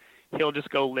office. He'll just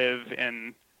go live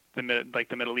in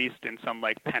the Middle East in some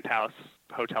like penthouse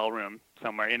hotel room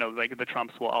somewhere. You know, like the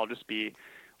Trumps will all just be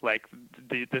like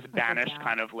this banished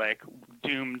kind of like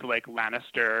doomed like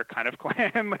Lannister kind of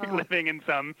clan, like living in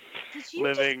some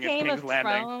living in King's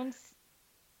Landing. Thrones?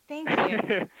 Thank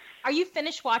you. Are you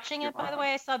finished watching it, by the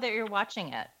way? I saw that you're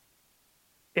watching it.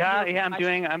 Yeah, I'm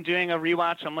doing a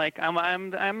rewatch.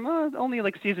 I'm only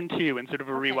like season 2 and sort of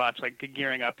a rewatch, like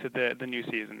gearing up to the new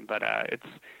season. But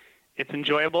it's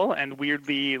enjoyable and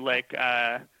weirdly like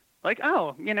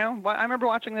oh, you know, I remember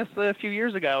watching this a few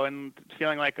years ago and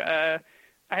feeling like I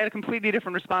had a completely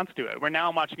different response to it. Where now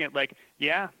I'm watching it like,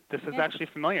 yeah, this is actually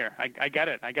familiar. I get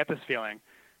it. I get this feeling.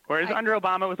 Whereas under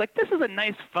Obama it was like, this is a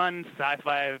nice, fun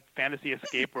sci-fi fantasy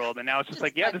escape world, and now it's just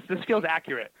like, yeah, this feels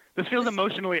accurate. This feels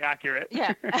emotionally accurate.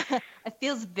 Yeah, it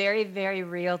feels very, very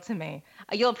real to me.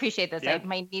 You'll appreciate this. Yeah.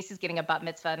 My niece is getting a bat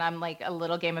mitzvah, and I'm like a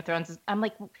little Game of Thrones. I'm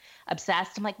like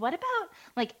obsessed. I'm like, what about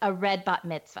like a red bat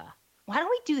mitzvah? Why don't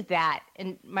we do that?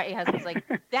 And my husband's like,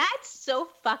 that's so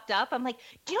fucked up. I'm like,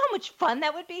 do you know how much fun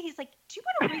that would be? He's like, do you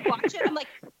want to rewatch it? I'm like,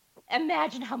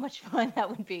 imagine how much fun that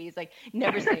would be. He's like,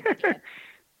 never say it again.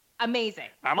 Amazing.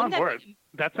 I'm on board.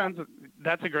 That's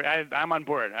a great. I'm on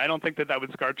board. I don't think that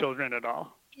would scar children at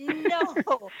all.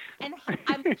 No, and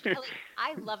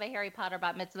I love a Harry Potter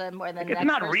bat mitzvah more than it's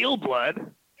not real blood.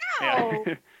 No,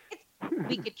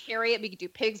 we could carry it. We could do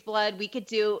pig's blood. It could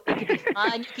be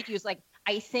fun. You could use like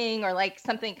icing or like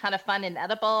something kind of fun and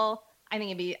edible. I think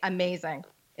it'd be amazing.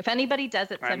 If anybody does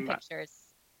it, send pictures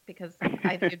because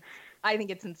I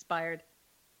think it's inspired.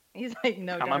 He's like,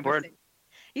 no, I'm on board.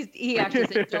 He actually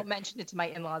said, don't mention it to my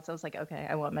in-laws. So I was like, okay,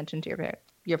 I won't mention to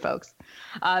your folks.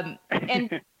 And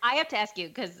I have to ask you,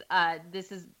 because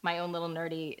this is my own little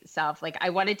nerdy self. Like, I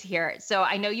wanted to hear it. So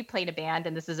I know you played a band,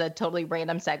 and this is a totally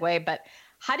random segue, but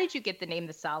how did you get the name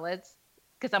The Solids?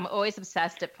 Because I'm always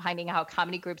obsessed at finding how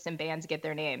comedy groups and bands get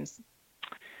their names.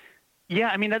 Yeah,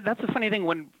 I mean, that's the funny thing.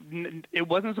 When it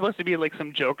wasn't supposed to be like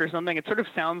some joke or something, it sort of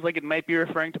sounds like it might be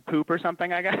referring to poop or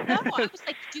something, I guess. No, I was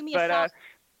like, do me a solid.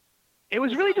 It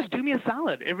was really just do me a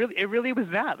salad. It really was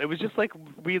that. It was just like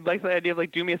we liked the idea of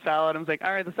like do me a salad. I was like,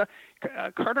 all right,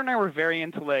 Carter and I were very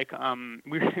into like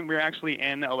we were actually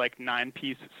in a like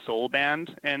 9-piece soul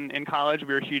band in college.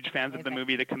 We were huge fans of the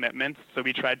movie The Commitments, so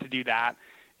we tried to do that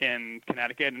in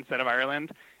Connecticut instead of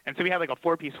Ireland. And so we had like a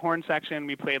 4-piece horn section.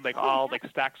 We played like all like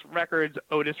Stax Records,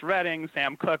 Otis Redding,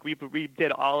 Sam Cooke. We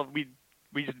did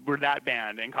we just were that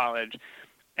band in college.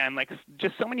 And like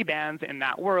just so many bands in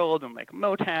that world, and like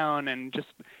Motown, and just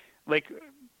like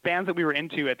bands that we were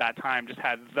into at that time just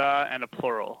had the and a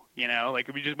plural, you know,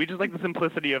 like we just like the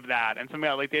simplicity of that. And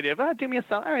somehow like the idea of do me a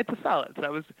salad, all right, it's a salad.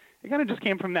 So it kind of just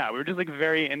came from that. We were just like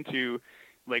very into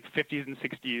like 50s and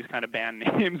 60s kind of band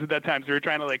names at that time. So we were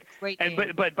trying to like,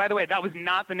 but by the way, that was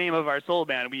not the name of our soul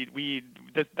band.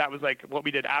 That was like what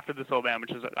we did after the soul band,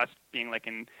 which was us being like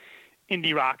an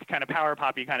indie rock kind of power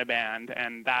poppy kind of band,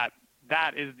 and that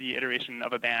is the iteration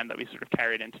of a band that we sort of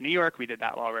carried into New York. We did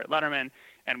that while we were at Letterman,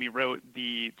 and we wrote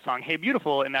the song Hey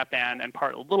Beautiful in that band, and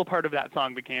a little part of that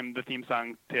song became the theme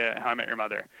song to How I Met Your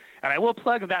Mother. And I will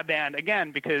plug that band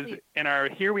again because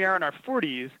here we are in our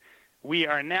 40s, we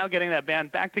are now getting that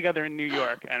band back together in New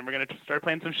York, and we're going to start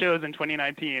playing some shows in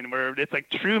 2019 where it's like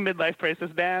true midlife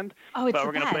crisis band, but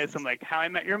we're going to play some like How I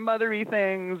Met Your Mother-y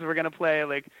things. We're going to play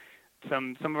like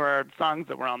some of our songs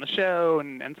that were on the show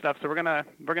and stuff. So we're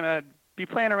gonna be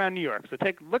playing around New York. So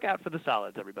look out for The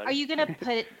Solids, everybody. Are you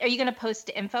gonna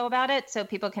post info about it so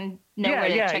people can know where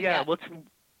to check it out?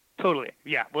 Totally.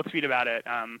 Yeah, we'll tweet about it.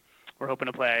 We're hoping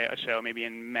to play a show maybe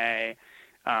in May,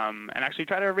 and actually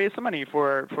try to raise some money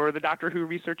for the doctor who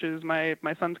researches my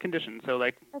son's condition. So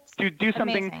like do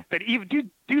something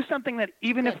do something that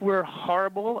even if we're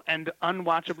horrible and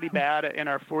unwatchably bad in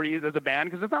our 40s as a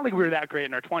band, because it's not like we were that great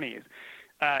in our 20s.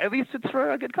 At least it's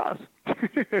for a good cause.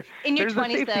 In your There's 20s,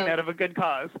 a safety net of a good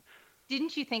cause.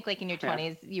 Didn't you think like in your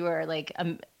 20s you were like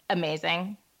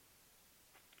amazing?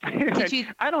 Did you?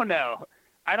 I don't know.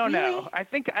 Really? I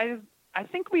think I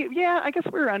guess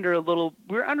we're under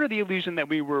the illusion that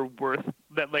we were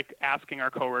that like asking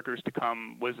our coworkers to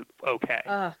come was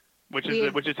okay. Which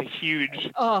is a huge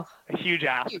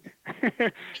ask.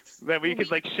 That we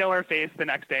could like show our face the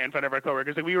next day in front of our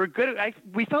coworkers. Like we were good.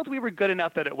 We felt we were good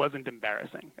enough that it wasn't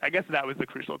embarrassing. I guess that was the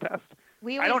crucial test.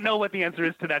 I don't know what the answer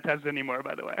is to that test anymore,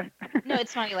 by the way. No,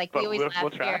 it's funny. Like we always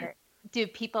laugh here. Do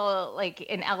people like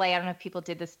in LA? I don't know if people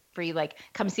did this for you. Like,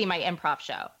 come see my improv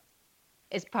show.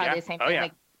 It's probably the same thing.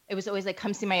 Like it was always like,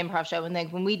 come see my improv show. And then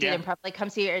when we did improv, like come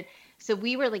see it. So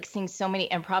we were like seeing so many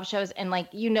improv shows, and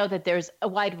like that there's a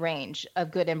wide range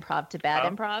of good improv to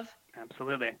bad improv.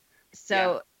 Absolutely.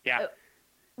 So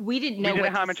we didn't know. We did a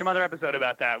How I Met Your Mother episode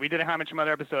about that. We did a How I Met Your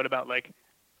Mother episode about like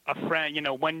a friend.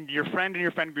 When your friend in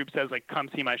your friend group says like, come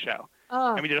see my show,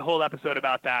 and we did a whole episode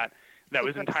about that. That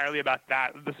was entirely about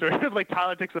that, the sort of like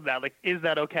politics of that. Like, is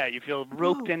that okay? You feel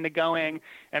roped into going,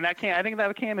 and I think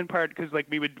that came in part because like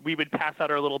we would pass out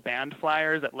our little band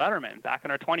flyers at Letterman back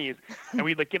in our 20s, and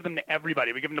we'd like give them to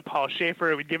everybody. We'd give them to Paul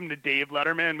Schaefer, we'd give them to Dave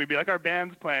Letterman. We'd be like, our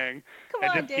band's playing,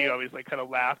 he always like kind of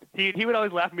laughed. He would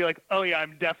always laugh and be like, oh yeah,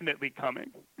 I'm definitely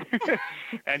coming,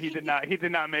 and he did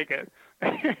not make it.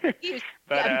 I'm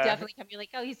definitely coming. You're like,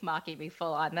 oh, he's mocking me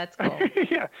full on. That's cool.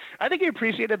 Yeah, I think he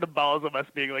appreciated the balls of us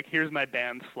being like, here's my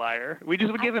band's flyer. We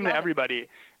just would give him to everybody.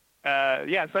 So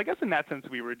I guess in that sense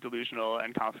we were delusional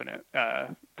and confident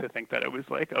to think that it was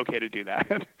like okay to do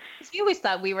that. We always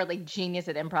thought we were like genius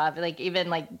at improv. Like even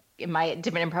like in my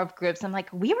different improv groups, I'm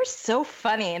like, we were so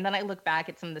funny. And then I look back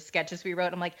at some of the sketches we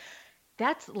wrote. I'm like,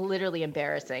 that's literally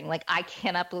embarrassing. Like, I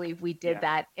cannot believe we did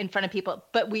that in front of people,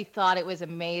 but we thought it was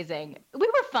amazing. We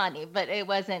were funny, but it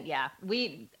wasn't. Yeah,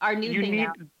 our new thing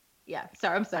now. Yeah,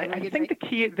 sorry, I'm sorry. I think the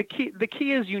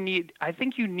key is you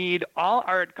need all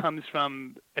art comes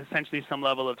from essentially some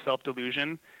level of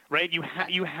self-delusion, right?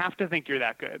 You have to think you're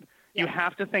that good. Yeah. You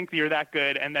have to think you're that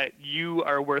good and that you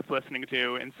are worth listening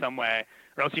to in some way,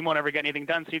 or else you won't ever get anything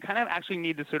done. So you kind of actually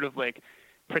need to sort of like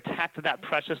protect that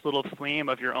precious little flame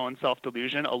of your own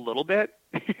self-delusion a little bit.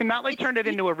 Not like turn it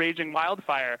into a raging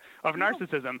wildfire of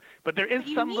narcissism, but there is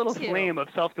some little flame of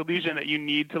self-delusion that you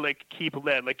need to like keep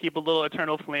lit, like keep a little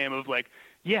eternal flame of like,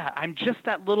 yeah, I'm just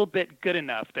that little bit good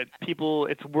enough that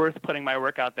it's worth putting my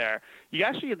work out there. You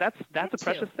actually, that's a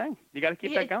precious thing. You got to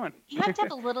keep that going. You have to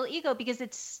have a little ego because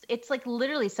it's like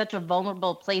literally such a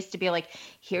vulnerable place to be like,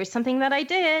 here's something that I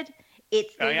did.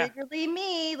 It's literally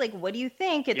me. Like, what do you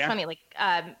think? It's funny. Like,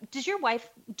 do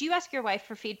you ask your wife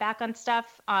for feedback on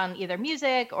stuff, on either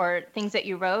music or things that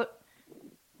you wrote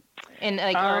in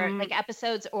like, or like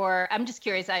episodes? Or I'm just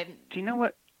curious. Do you know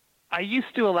what? I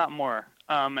used to a lot more.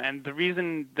 And the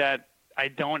reason that I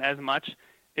don't as much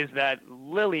is that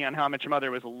Lily on How I Met Your Mother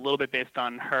was a little bit based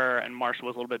on her and Marshall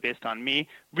was a little bit based on me.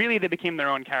 Really, they became their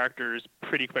own characters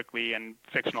pretty quickly and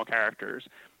fictional characters.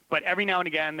 But every now and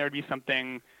again, there'd be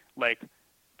something like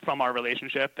from our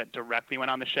relationship that directly went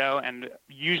on the show, and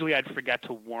usually I'd forget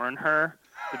to warn her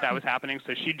that was happening,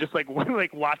 so she'd just like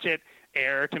watch it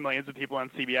air to millions of people on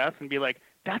CBS and be like,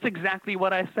 that's exactly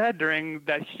what I said during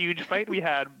that huge fight we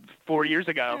had 4 years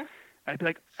ago. I'd be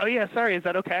like, oh yeah, sorry, is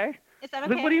that okay? Is that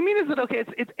okay? Like, what do you mean is it okay?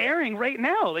 It's airing right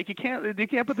now. Like you can't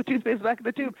put the toothpaste back in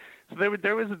the tube. So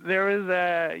there was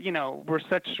we're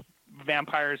such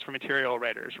vampires for material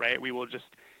writers, right? We will just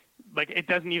like, it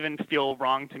doesn't even feel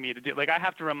wrong to me to do. Like, I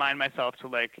have to remind myself to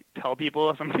like tell people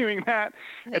if I'm doing that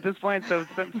at this point. So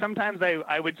sometimes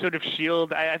I would sort of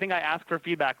shield. I think I ask for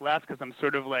feedback less because I'm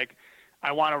sort of like,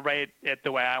 I want to write it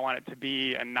the way I want it to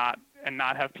be and not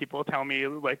have people tell me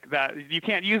like that you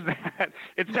can't use that.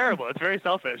 It's terrible. It's very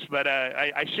selfish. But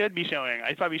I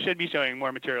probably should be showing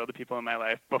more material to people in my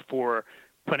life before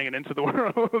putting it into the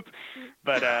world.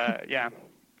 But yeah.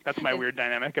 That's my weird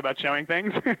dynamic about showing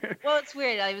things. Well, it's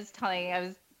weird. I was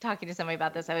talking to somebody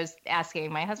about this. I was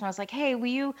asking my husband, I was like, hey, will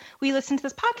you listen to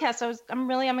this podcast?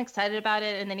 I'm excited about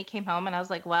it. And then he came home and I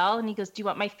was like, well, and he goes, do you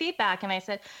want my feedback? And I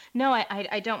said, no,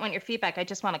 I don't want your feedback. I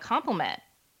just want a compliment.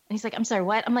 And he's like, I'm sorry,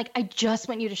 what? I'm like, I just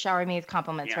want you to shower me with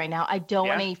compliments right now. I don't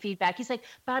want any feedback. He's like,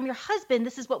 but I'm your husband.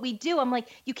 This is what we do. I'm like,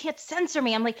 you can't censor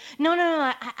me. I'm like, no.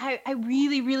 I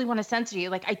really, really want to censor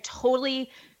you. Like, I totally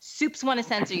soups want to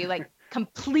censor you. Like,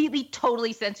 completely,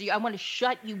 totally censor you. I want to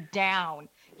shut you down.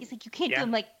 He's like, you can't do it.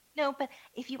 I'm like, no, but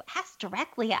if you ask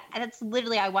directly, that's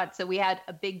literally I want. So we had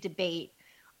a big debate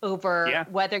over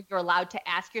whether you're allowed to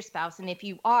ask your spouse. And if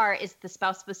you are, is the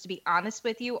spouse supposed to be honest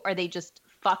with you? Or are they just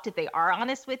fucked if they are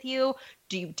honest with you?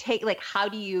 Do you take, like, how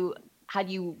do you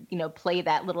play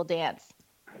that little dance?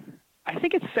 I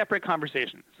think it's separate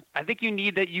conversations. I think you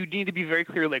need to be very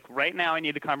clear. Like right now, I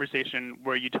need the conversation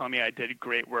where you tell me I did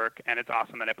great work and it's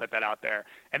awesome that I put that out there.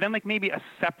 And then like maybe a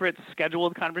separate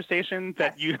scheduled conversation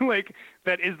that you like,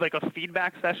 that is like a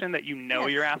feedback session that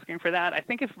you're asking for that. I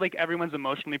think if like everyone's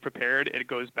emotionally prepared, it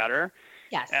goes better.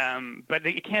 Yes. But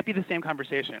it can't be the same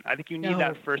conversation. I think you need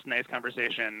that first nice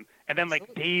conversation, and then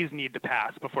like days need to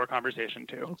pass before conversation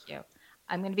 2. Thank you.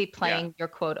 I'm going to be playing your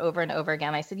quote over and over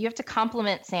again. I said, you have to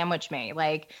compliment sandwich me.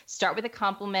 Like start with a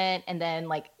compliment, and then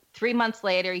like 3 months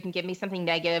later, you can give me something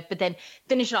negative, but then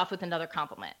finish it off with another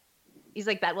compliment. He's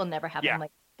like, that will never happen. Yeah. I'm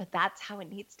like, but that's how it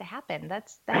needs to happen.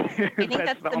 That's I think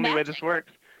that's the only magic. way this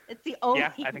works. It's the only way.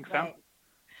 Yeah, I think so.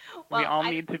 Well, we all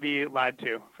need to be lied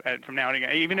to from now on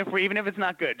again. Even if it's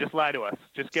not good, just lie to us.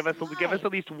 Just give us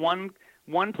at least one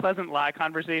pleasant lie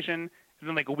conversation, and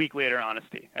then like a week later,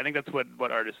 honesty. I think that's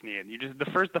what artists need.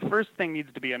 The first thing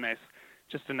needs to be a nice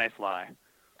lie.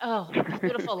 Oh,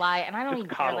 beautiful lie, and I don't even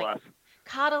coddle care. Us.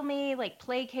 Coddle me, like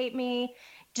placate me,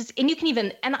 and you can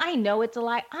even. And I know it's a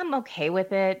lie. I'm okay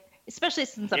with it, especially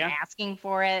since I'm asking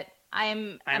for it.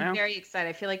 I'm very excited.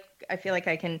 I feel like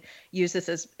I can use this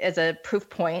as a proof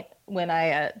point when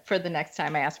I for the next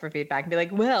time I ask for feedback and be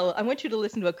like, well, I want you to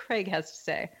listen to what Craig has to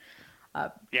say. I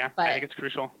think it's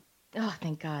crucial. Oh,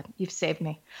 thank God. You've saved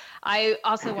me. I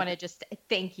also want to just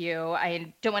thank you.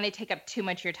 I don't want to take up too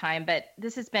much of your time, but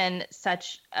this has been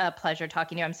such a pleasure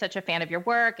talking to you. I'm such a fan of your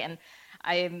work, and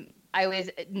I was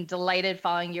delighted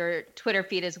following your Twitter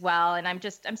feed as well. And I'm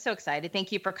so excited.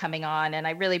 Thank you for coming on, and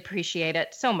I really appreciate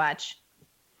it so much.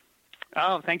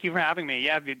 Oh, thank you for having me.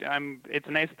 Yeah, it's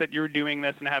nice that you're doing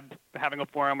this and having a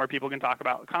forum where people can talk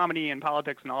about comedy and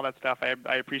politics and all that stuff.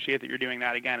 I appreciate that you're doing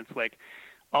that. Again, it's like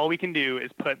all we can do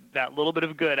is put that little bit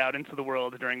of good out into the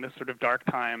world during this sort of dark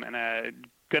time, and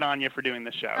good on you for doing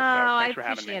this show. So thanks for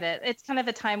having me. I appreciate it. It's kind of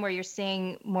a time where you're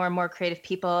seeing more and more creative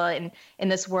people in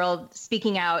this world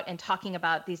speaking out and talking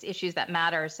about these issues that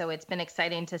matter. So it's been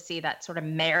exciting to see that sort of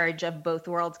marriage of both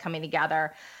worlds coming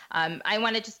together. I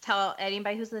want to just tell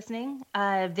anybody who's listening,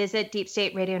 visit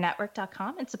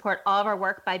deepstateradionetwork.com and support all of our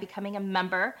work by becoming a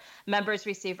member. Members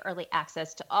receive early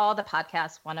access to all the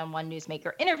podcasts, one-on-one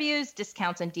newsmaker interviews,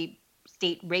 discounts on Deep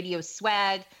State Radio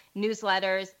swag,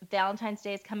 newsletters. Valentine's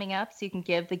Day is coming up, so you can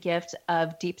give the gift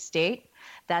of Deep State.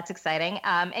 That's exciting.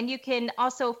 And you can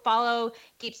also follow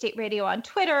Deep State Radio on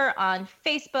Twitter, on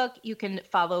Facebook. You can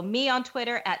follow me on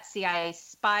Twitter at CIA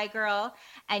Spy Girl.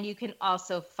 And you can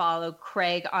also follow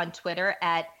Craig on Twitter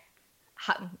at,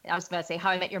 I was going to say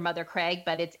How I Met Your Mother Craig,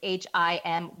 but it's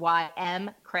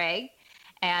HIMYM Craig.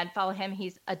 And follow him.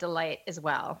 He's a delight as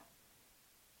well.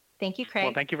 Thank you, Craig.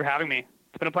 Well, thank you for having me.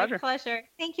 It's been a pleasure. My pleasure.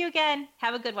 Thank you again.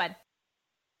 Have a good one.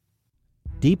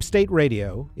 Deep State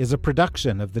Radio is a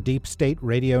production of the Deep State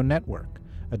Radio Network,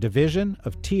 a division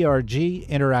of TRG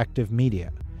Interactive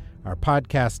Media. Our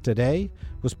podcast today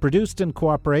was produced in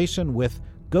cooperation with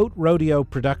Goat Rodeo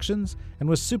Productions and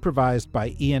was supervised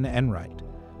by Ian Enright.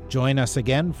 Join us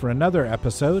again for another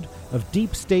episode of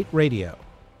Deep State Radio.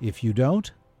 If you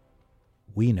don't,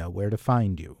 we know where to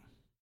find you.